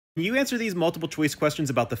Can you answer these multiple choice questions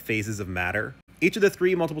about the phases of matter? Each of the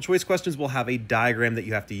 3 multiple choice questions will have a diagram that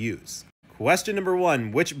you have to use. Question number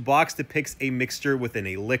 1, which box depicts a mixture within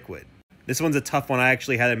a liquid? This one's a tough one. I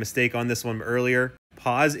actually had a mistake on this one earlier.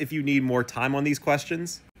 Pause if you need more time on these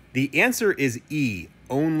questions. The answer is E,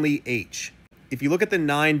 only H. If you look at the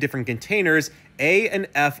 9 different containers, A and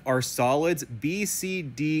F are solids, B, C,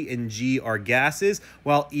 D, and G are gases,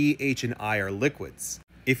 while E, H, and I are liquids.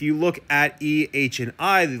 If you look at E, H, and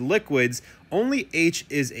I, the liquids, only H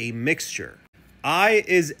is a mixture. I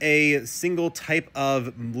is a single type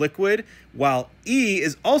of liquid, while E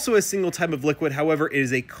is also a single type of liquid, however, it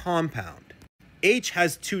is a compound. H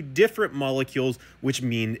has 2 different molecules, which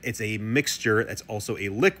mean it's a mixture that's also a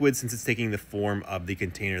liquid since it's taking the form of the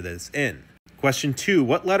container that it's in. Question 2,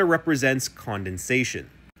 what letter represents condensation?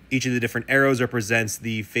 Each of the different arrows represents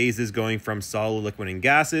the phases going from solid, liquid, and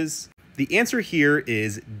gases. The answer here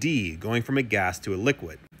is D, going from a gas to a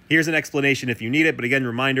liquid. Here's an explanation if you need it, but again,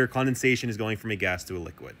 reminder, condensation is going from a gas to a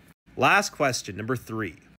liquid. Last question, number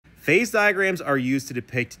 3. Phase diagrams are used to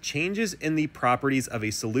depict changes in the properties of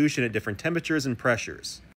a solution at different temperatures and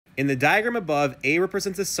pressures. In the diagram above, A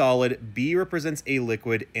represents a solid, B represents a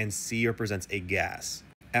liquid, and C represents a gas.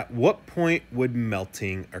 At what point would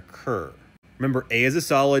melting occur? Remember, A is a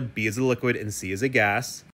solid, B is a liquid, and C is a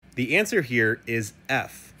gas. The answer here is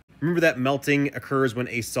F. Remember that melting occurs when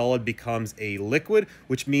a solid becomes a liquid,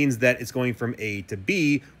 which means that it's going from A to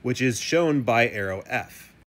B, which is shown by arrow F.